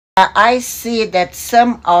I see that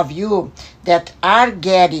some of you that are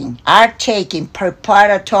taking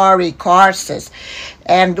preparatory courses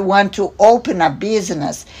and want to open a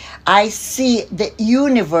business, I see the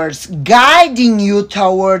universe guiding you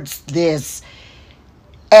towards this.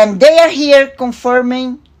 And they are here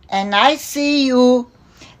confirming, and I see you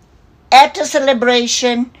at a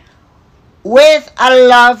celebration with a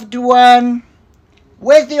loved one,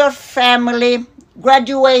 with your family,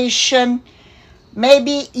 graduation.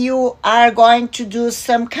 Maybe you are going to do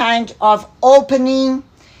some kind of opening,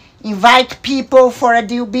 invite people for a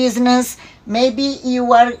new business. Maybe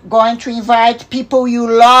you are going to invite people you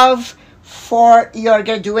love for your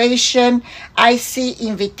graduation. I see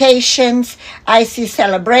invitations, I see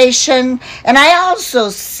celebration, and I also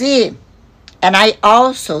see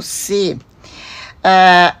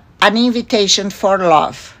an invitation for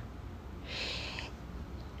love.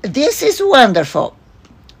 This is wonderful.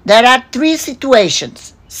 There are 3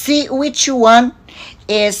 situations. See which one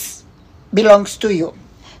belongs to you.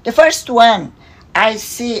 The first one, I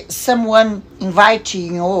see someone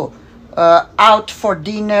inviting you out for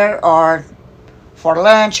dinner or for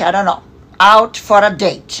lunch, I don't know, out for a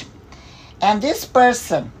date. And this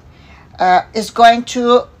person is going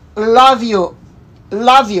to love you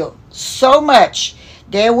so much.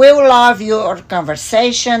 They will love your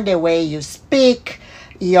conversation, the way you speak,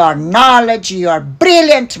 your knowledge, your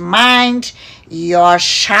brilliant mind, your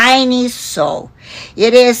shiny soul.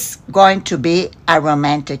 It is going to be a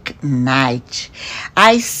romantic night.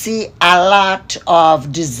 I see a lot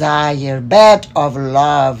of desire, but of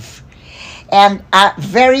love, and a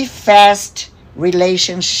very fast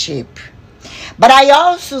relationship. But I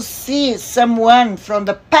also see someone from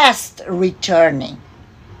the past returning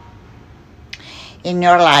in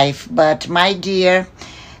your life. But my dear,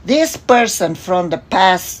 this person from the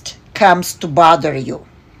past comes to bother you.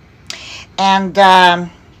 And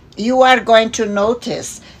you are going to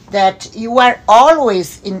notice that you are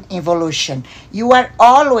always in evolution. You are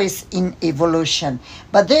always in evolution.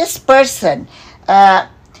 But this person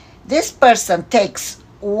takes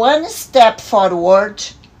 1 step forward,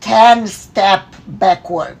 10 steps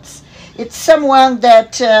backwards. It's someone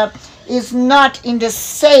that is not in the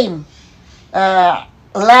same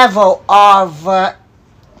level of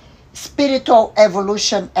spiritual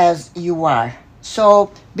evolution as you are.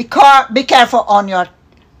 So be careful on your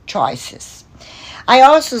choices. I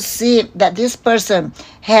also see that this person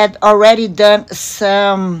had already done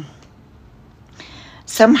some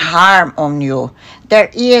harm on you. There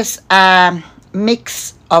is a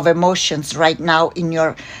mix of emotions right now in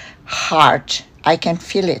your heart. I can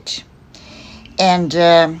feel it. And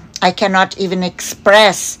I cannot even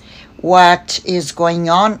express what is going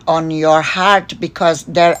on your heart, because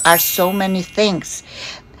there are so many things.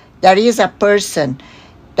 There is a person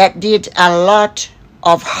that did a lot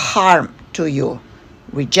of harm to you,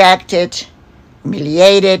 rejected,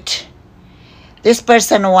 humiliated. This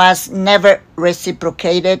person was never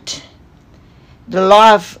reciprocated. The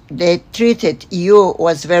love they treated you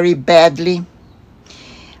was very badly.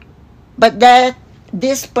 But that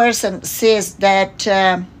this person says that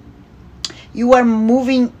you are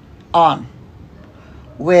moving on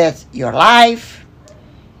with your life,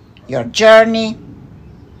 your journey,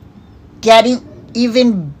 getting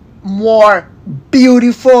even more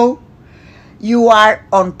beautiful. You are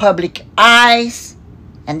on public eyes,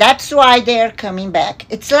 and that's why they're coming back.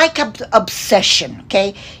 It's like obsession,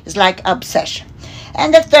 okay? It's like obsession.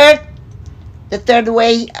 And the third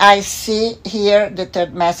way I see here, the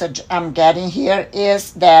third message I'm getting here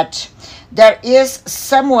is that there is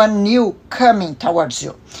someone new coming towards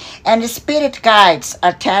you. And the spirit guides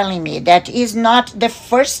are telling me that is not the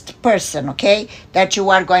first person, okay, that you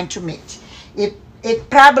are going to meet. It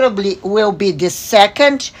probably will be the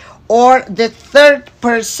second or the third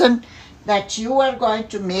person that you are going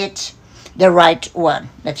to meet, the right one,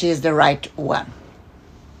 that is the right one.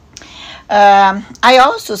 I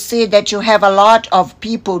also see that you have a lot of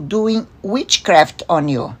people doing witchcraft on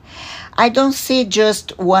you. I don't see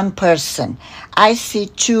just one person. I see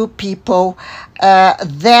 2 people.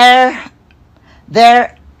 There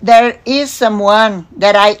is someone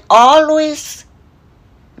that I always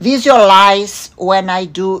visualize when I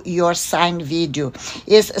do your sign video.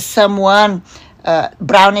 Is someone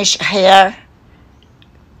brownish hair,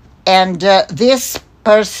 and this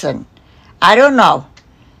person, I don't know.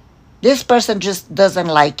 This person just doesn't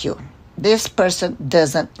like you. This person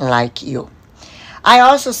doesn't like you. I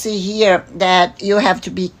also see here that you have to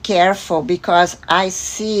be careful, because I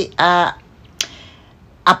see a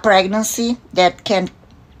pregnancy that can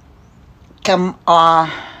come. I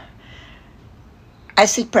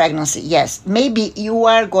see pregnancy, yes. Maybe you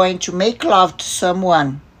are going to make love to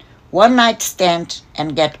someone one night stand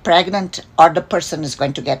and get pregnant, or the person is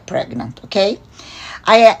going to get pregnant, okay?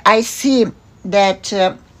 I see that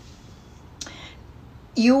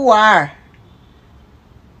you are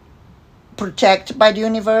protected by the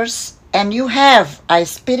universe, and you have a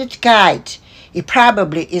spirit guide. It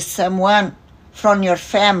probably is someone from your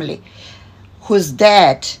family who's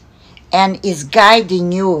dead and is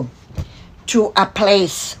guiding you to a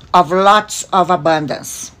place of lots of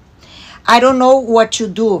abundance. I don't know what you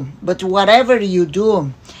do, but whatever you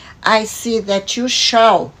do, I see that you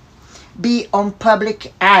shall be on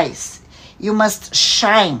public eyes. You must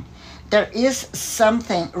shine. There is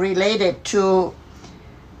something related to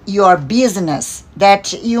your business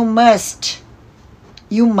that you must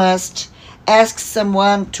ask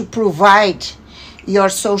someone to provide your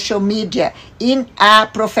social media in a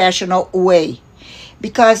professional way,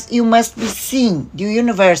 because you must be seen. The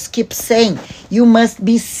universe keeps saying you must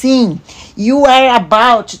be seen. You are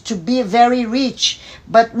about to be very rich,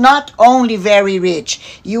 but not only very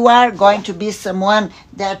rich. You are going to be someone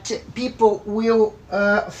that people will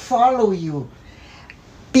follow you.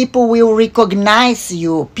 People will recognize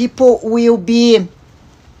you. People will be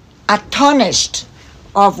astonished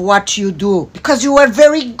of what you do, because you are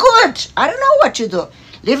very good. I don't know what you do.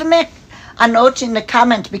 Leave me a note in the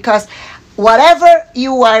comment, because whatever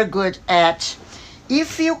you are good at,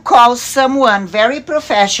 if you call someone very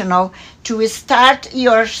professional to start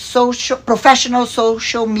your professional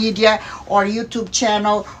social media or YouTube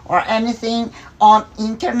channel or anything on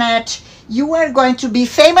internet, you are going to be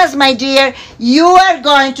famous, my dear. You are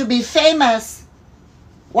going to be famous.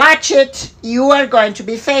 Watch it. You are going to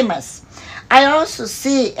be famous. I also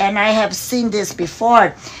see, and I have seen this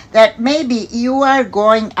before, that maybe you are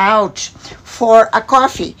going out for a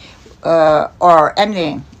coffee or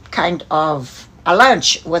any kind of a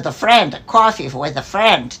lunch with a friend, a coffee with a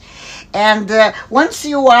friend. And once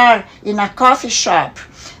you are in a coffee shop,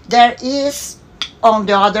 there is on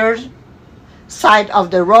the other side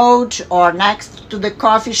of the road or next to the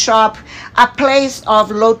coffee shop a place of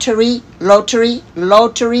lottery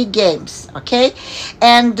games, okay?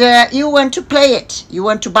 And you want to play it. You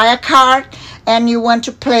want to buy a card and you want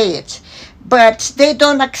to play it. But they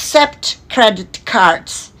don't accept credit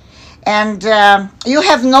cards. And you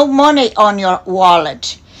have no money on your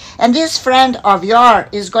wallet. And this friend of yours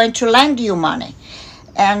is going to lend you money.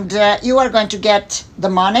 And you are going to get the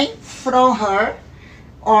money from her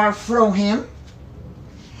or from him.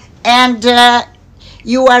 And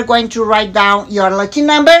you are going to write down your lucky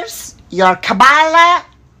numbers, your Kabbalah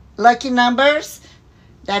lucky numbers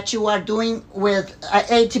that you are doing with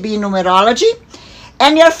ATB numerology.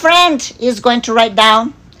 And your friend is going to write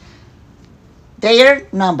down their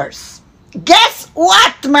numbers. Guess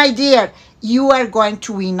what, my dear? You are going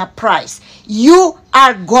to win a prize. You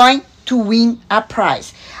are going to win a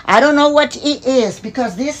prize. I don't know what it is,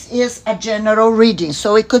 because this is a general reading,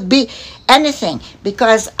 so it could be anything,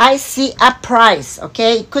 because I see a prize,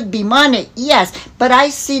 okay? It could be money, yes, but I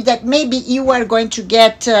see that maybe you are going to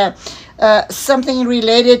get something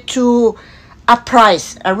related to a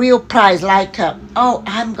prize, a real prize, like, oh,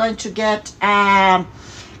 I'm going to get a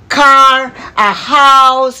car, a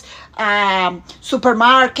house,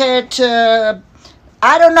 supermarket,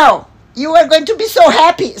 I don't know. You are going to be so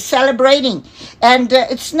happy celebrating. And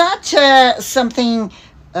it's not something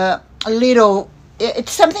little.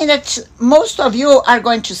 It's something that most of you are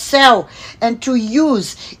going to sell and to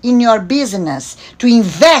use in your business, to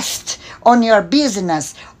invest on your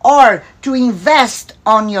business or to invest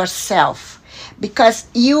on yourself. Because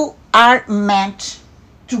you are meant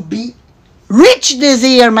to be rich this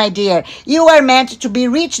year, my dear. You are meant to be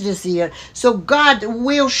rich this year. So God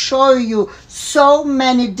will show you so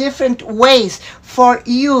many different ways for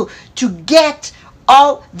you to get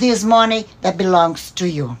all this money that belongs to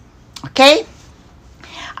you. Okay?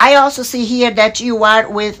 I also see here that you are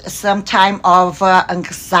with some time of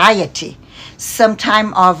anxiety, some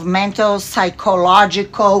time of mental,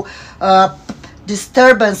 psychological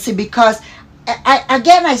disturbance, because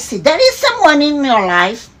I see there is someone in your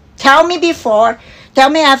life. Tell me before,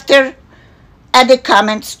 tell me after, at the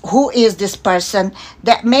comments, who is this person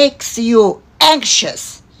that makes you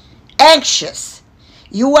anxious? Anxious.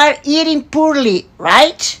 You are eating poorly,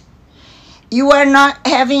 right? You are not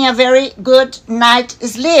having a very good night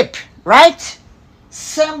sleep, right?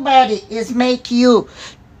 Somebody is making you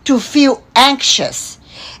to feel anxious.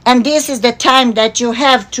 And this is the time that you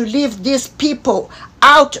have to leave these people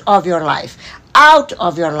out of your life. Out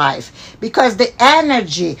of your life, because the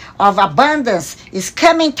energy of abundance is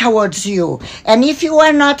coming towards you. And if you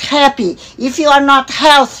are not happy, if you are not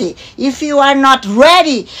healthy, if you are not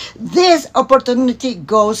ready, this opportunity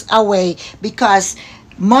goes away, because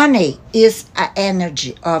Money is an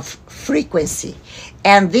energy of frequency,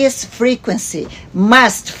 and this frequency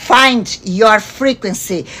must find your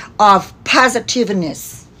frequency of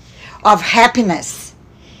positiveness, of happiness.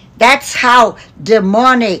 That's how the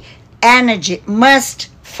money energy must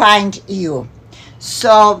find you.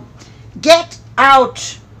 So get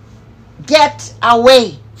out, get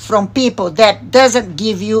away from people that doesn't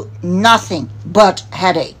give you nothing but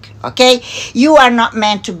headache. Okay, you are not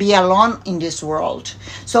meant to be alone in this world,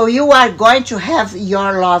 so you are going to have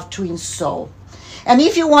your love twin soul. And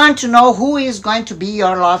if you want to know who is going to be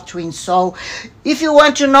your love twin soul, if you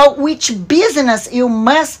want to know which business you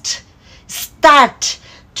must start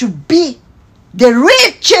to be the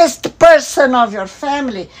richest person of your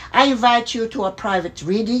family, I invite you to a private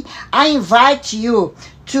reading. I invite you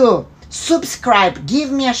to subscribe,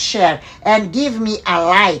 give me a share, and give me a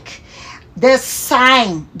like. The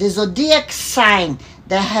sign, the zodiac sign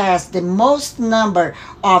that has the most number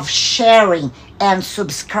of sharing and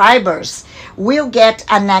subscribers will get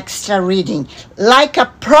an extra reading. Like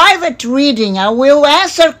a private reading, I will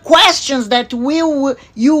answer questions that you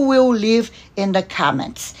will leave in the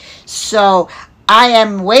comments. So I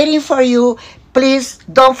am waiting for you. Please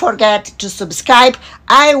don't forget to subscribe.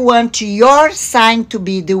 I want your sign to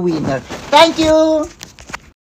be the winner. Thank you.